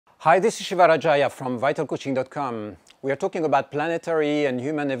Hi, this is Shiva Rajaya from vitalcoaching.com. We are talking about planetary and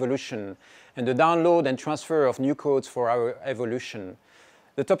human evolution and the download and transfer of new codes for our evolution.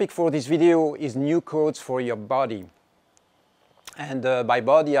 The topic for this video is new codes for your body. And by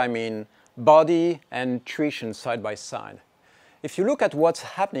body, I mean body and nutrition side by side. If you look at what's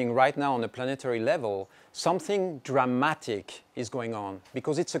happening right now on a planetary level, something dramatic is going on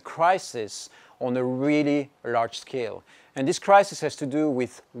because it's a crisis on a really large scale. And this crisis has to do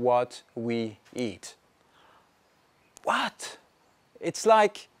with what we eat. What? It's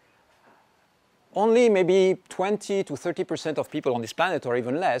like only maybe 20 to 30% of people on this planet, or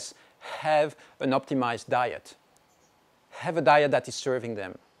even less, have an optimized diet, have a diet that is serving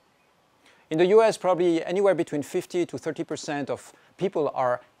them. In the US, probably anywhere between 50 to 30% of people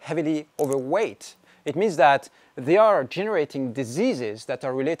are heavily overweight. It means that they are generating diseases that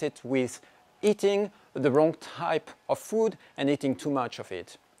are related with eating the wrong type of food and eating too much of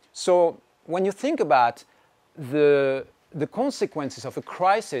it. So when you think about the consequences of a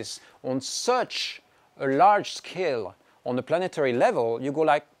crisis on such a large scale on a planetary level, you go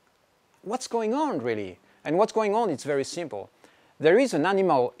like, what's going on really? And what's going on, it's very simple. There is an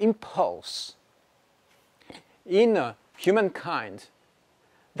animal impulse in humankind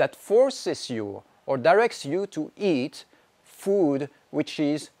that forces you or directs you to eat food which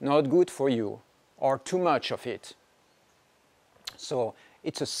is not good for you or too much of it. So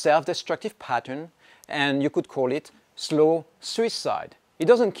it's a self-destructive pattern, and you could call it slow suicide. It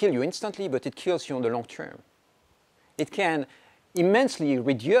doesn't kill you instantly, but it kills you on the long term. It can immensely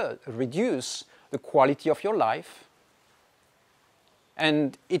reduce the quality of your life,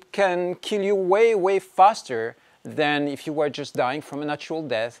 and it can kill you way, way faster than if you were just dying from a natural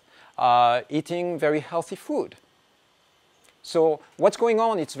death eating very healthy food. So what's going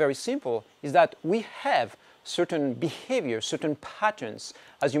on, it's very simple, is that we have certain behaviors, certain patterns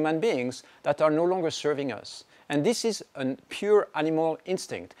as human beings that are no longer serving us. And this is a pure animal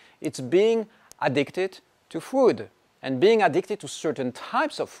instinct. It's being addicted to food and being addicted to certain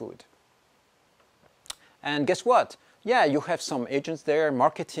types of food. And guess what? Yeah, you have some agents there,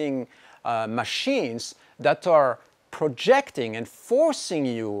 marketing machines that are projecting and forcing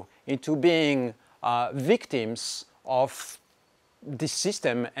you into being victims of this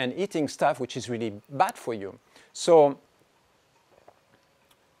system and eating stuff which is really bad for you. So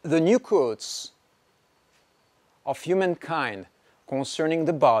the new codes of humankind concerning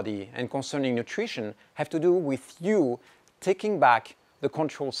the body and concerning nutrition have to do with you taking back the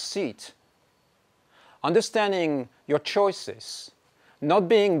control seat, understanding your choices, not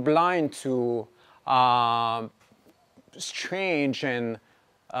being blind to strange and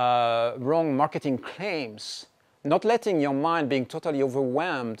wrong marketing claims, not letting your mind being totally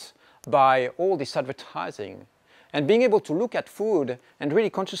overwhelmed by all this advertising, and being able to look at food and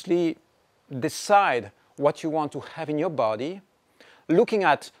really consciously decide what you want to have in your body, looking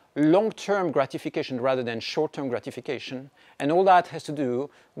at long-term gratification rather than short-term gratification, and all that has to do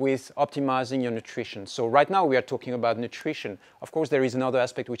with optimizing your nutrition. So right now we are talking about nutrition. Of course, there is another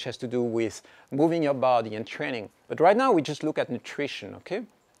aspect which has to do with moving your body and training, but right now we just look at nutrition, okay?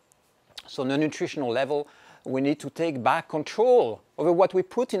 So on the nutritional level, we need to take back control over what we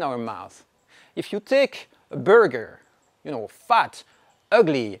put in our mouth. If you take a burger, fat,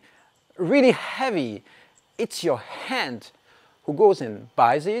 ugly, really heavy, it's your hand who goes and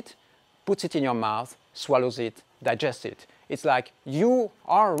buys it, puts it in your mouth, swallows it, digests it. It's like you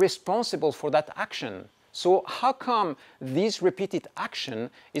are responsible for that action. So how come this repeated action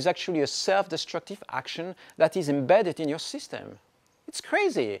is actually a self-destructive action that is embedded in your system? It's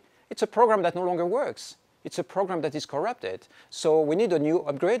crazy. It's a program that no longer works. It's a program that is corrupted. So we need a new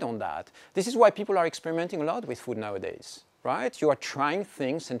upgrade on that. This is why people are experimenting a lot with food nowadays, right? You are trying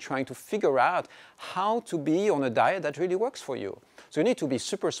things and trying to figure out how to be on a diet that really works for you. So you need to be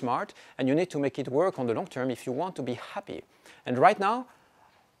super smart, and you need to make it work on the long term if you want to be happy. And right now,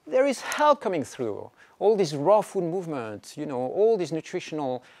 there is help coming through. All this raw food movement, all these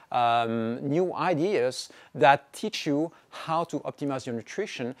nutritional new ideas that teach you how to optimize your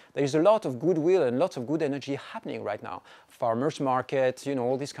nutrition. There is a lot of goodwill and lots of good energy happening right now. Farmers market,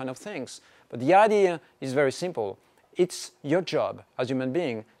 all these kind of things. But the idea is very simple. It's your job as a human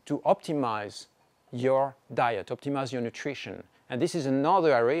being to optimize your diet, optimize your nutrition. And this is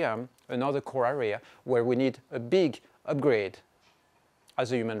another area, another core area where we need a big upgrade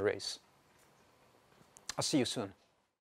as a human race. I'll see you soon.